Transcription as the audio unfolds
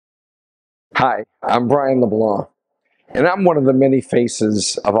Hi, I'm Brian Leblanc, and I'm one of the many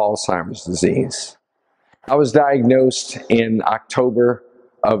faces of Alzheimer's disease. I was diagnosed in October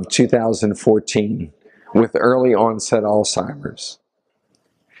of 2014 with early onset Alzheimer's.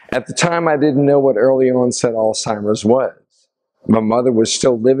 At the time, I didn't know what early onset Alzheimer's was. My mother was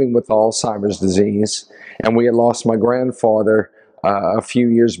still living with Alzheimer's disease, and we had lost my grandfather a few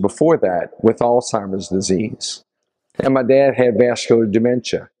years before that with Alzheimer's disease. And my dad had vascular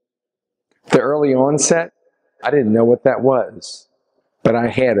dementia. The early onset, I didn't know what that was, but I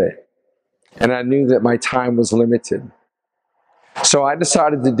had it, and I knew that my time was limited. So I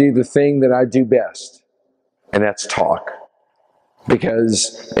decided to do the thing that I do best, and that's talk.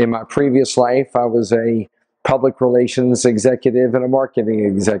 Because in my previous life, I was a public relations executive and a marketing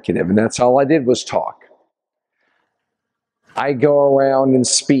executive, and that's all I did was talk. I go around and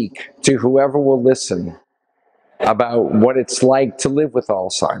speak to whoever will listen about what it's like to live with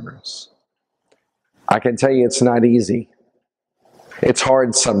Alzheimer's. I can tell you it's not easy. It's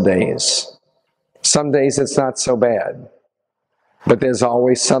hard some days. Some days it's not so bad. But there's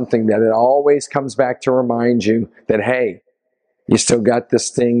always something that it always comes back to remind you that, hey, you still got this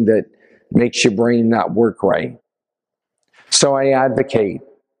thing that makes your brain not work right. So I advocate.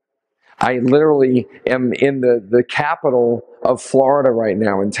 I literally am in the capital of Florida right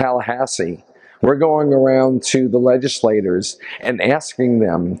now, in Tallahassee. We're going around to the legislators and asking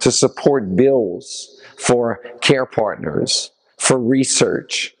them to support bills for care partners, for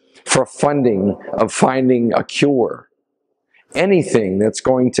research, for funding of finding a cure, anything that's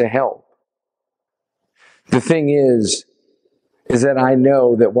going to help. The thing is that I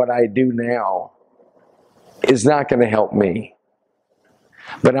know that what I do now is not going to help me.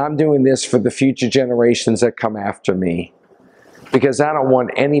 But I'm doing this for the future generations that come after me, because I don't want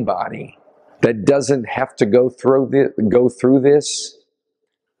anybody that doesn't have to go through this.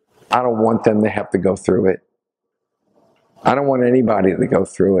 I don't want them to have to go through it. I don't want anybody to go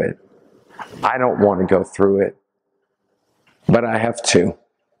through it. I don't want to go through it. But I have to,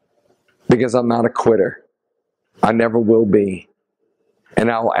 because I'm not a quitter. I never will be.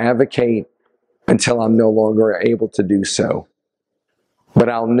 And I'll advocate until I'm no longer able to do so. But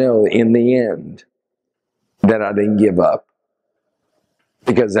I'll know in the end that I didn't give up,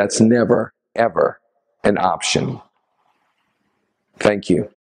 because that's never, ever an option. Thank you.